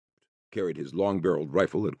carried his long-barreled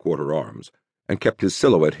rifle at quarter arms and kept his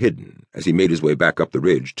silhouette hidden as he made his way back up the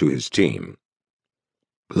ridge to his team.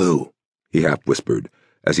 "Blue," he half-whispered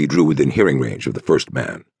as he drew within hearing range of the first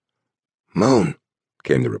man. "Moon,"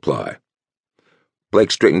 came the reply.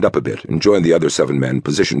 Blake straightened up a bit and joined the other 7 men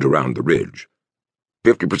positioned around the ridge.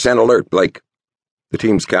 50% alert, Blake." The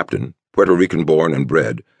team's captain, Puerto Rican born and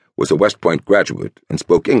bred, was a West Point graduate and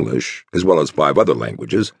spoke English as well as 5 other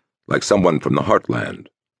languages, like someone from the heartland.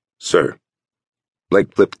 "Sir."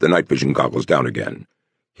 Blake flipped the night vision goggles down again.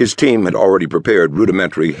 His team had already prepared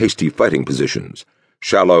rudimentary, hasty fighting positions,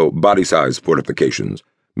 shallow, body-size fortifications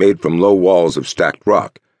made from low walls of stacked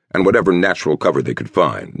rock and whatever natural cover they could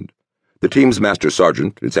find. The team's master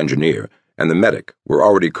sergeant, its engineer, and the medic were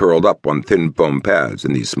already curled up on thin foam pads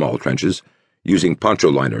in these small trenches, using poncho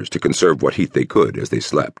liners to conserve what heat they could as they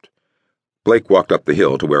slept. Blake walked up the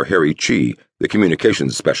hill to where Harry Chi, the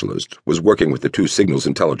communications specialist, was working with the 2 signals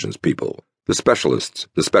intelligence people, the specialists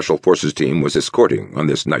the Special Forces team was escorting on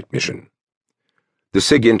this night mission. The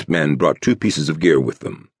SIGINT men brought 2 pieces of gear with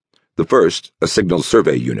them. The first, a signal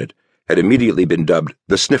survey unit, had immediately been dubbed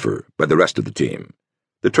the Sniffer by the rest of the team.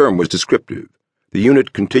 The term was descriptive. The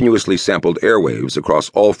unit continuously sampled airwaves across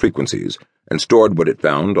all frequencies and stored what it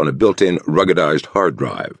found on a built-in ruggedized hard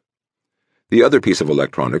drive. The other piece of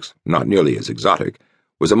electronics, not nearly as exotic,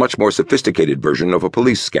 was a much more sophisticated version of a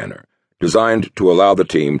police scanner, designed to allow the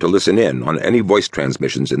team to listen in on any voice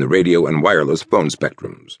transmissions in the radio and wireless phone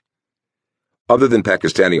spectrums. Other than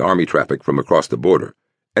Pakistani army traffic from across the border,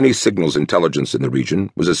 any signals intelligence in the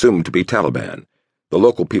region was assumed to be Taliban. The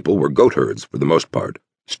local people were goat herds for the most part,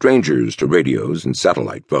 strangers to radios and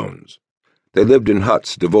satellite phones. They lived in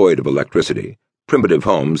huts devoid of electricity, primitive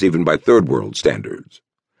homes even by third-world standards.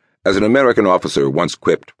 As an American officer once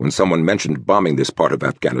quipped when someone mentioned bombing this part of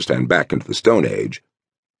Afghanistan back into the Stone Age,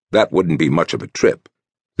 that wouldn't be much of a trip.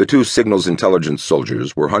 The 2 signals intelligence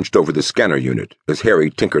soldiers were hunched over the scanner unit as Harry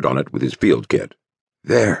tinkered on it with his field kit.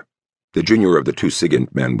 "There," the junior of the 2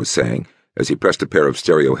 SIGINT men was saying as he pressed a pair of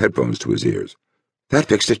stereo headphones to his ears. "That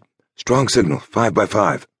fixed it. Strong signal, 5 by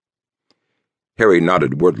 5. Harry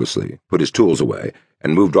nodded wordlessly, put his tools away,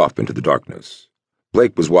 and moved off into the darkness.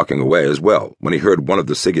 Blake was walking away as well when he heard one of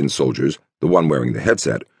the SIGINT soldiers, the one wearing the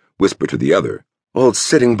headset, whisper to the other, "Old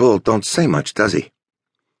Sitting Bull don't say much, does he?"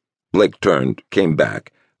 Blake turned, came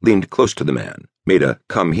back, leaned close to the man, made a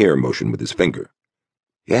come here motion with his finger.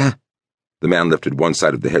 "Yeah?" The man lifted one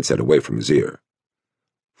side of the headset away from his ear.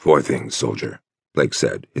 "4 things, soldier," Blake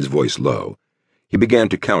said, his voice low. He began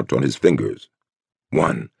to count on his fingers.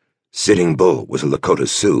 1. Sitting Bull was a Lakota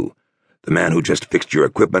Sioux. The man who just fixed your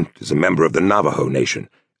equipment is a member of the Navajo Nation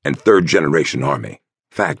and 3rd-generation Army.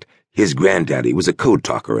 Fact, his granddaddy was a code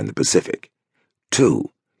talker in the Pacific. 2.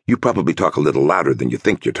 You probably talk a little louder than you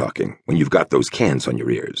think you're talking when you've got those cans on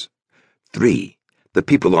your ears. 3. The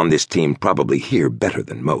people on this team probably hear better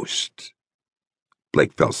than most.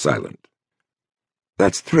 Blake fell silent.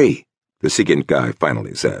 "That's 3, the SIGINT guy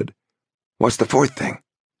finally said. "What's the 4th thing?"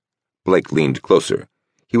 Blake leaned closer.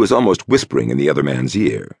 He was almost whispering in the other man's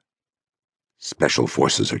ear. "Special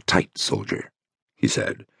forces are tight, soldier," he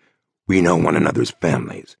said. "We know one another's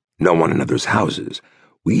families, know one another's houses.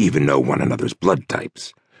 We even know one another's blood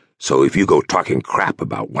types. So if you go talking crap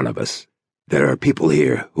about one of us, there are people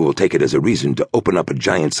here who will take it as a reason to open up a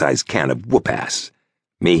giant-sized can of whoop-ass.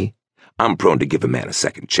 Me, I'm prone to give a man a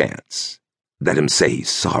second chance. Let him say he's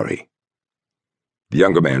sorry." The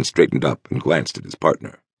younger man straightened up and glanced at his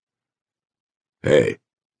partner. "Hey,"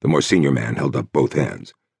 the more senior man held up both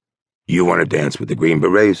hands. "You want to dance with the Green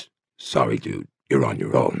Berets? Sorry, dude, you're on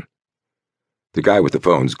your own." The guy with the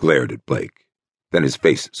phones glared at Blake. Then his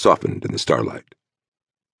face softened in the starlight.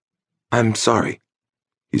 "I'm sorry,"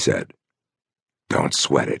 he said. "Don't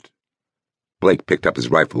sweat it." Blake picked up his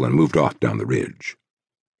rifle and moved off down the ridge.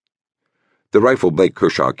 The rifle Blake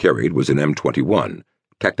Kershaw carried was an M21,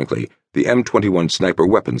 technically the M21 sniper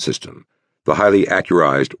weapon system, the highly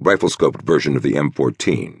accurized, rifle-scoped version of the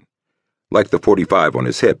M14. Like the .45 on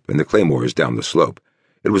his hip and the claymores down the slope,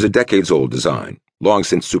 it was a decades-old design, long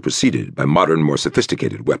since superseded by modern, more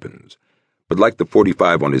sophisticated weapons. But like the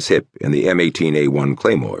 .45 on his hip and the M18A1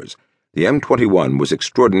 claymores, the M21 was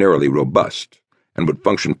extraordinarily robust and would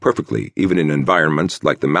function perfectly even in environments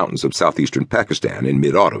like the mountains of southeastern Pakistan in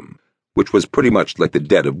mid-autumn, which was pretty much like the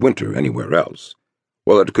dead of winter anywhere else.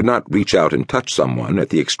 While it could not reach out and touch someone at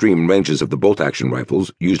the extreme ranges of the bolt-action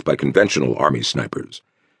rifles used by conventional Army snipers,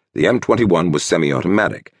 the M21 was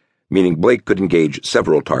semi-automatic, meaning Blake could engage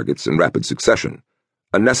several targets in rapid succession,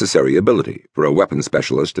 a necessary ability for a weapons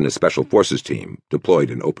specialist in a special forces team deployed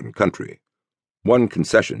in open country. One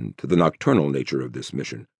concession to the nocturnal nature of this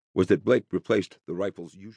mission was that Blake replaced the rifle's usual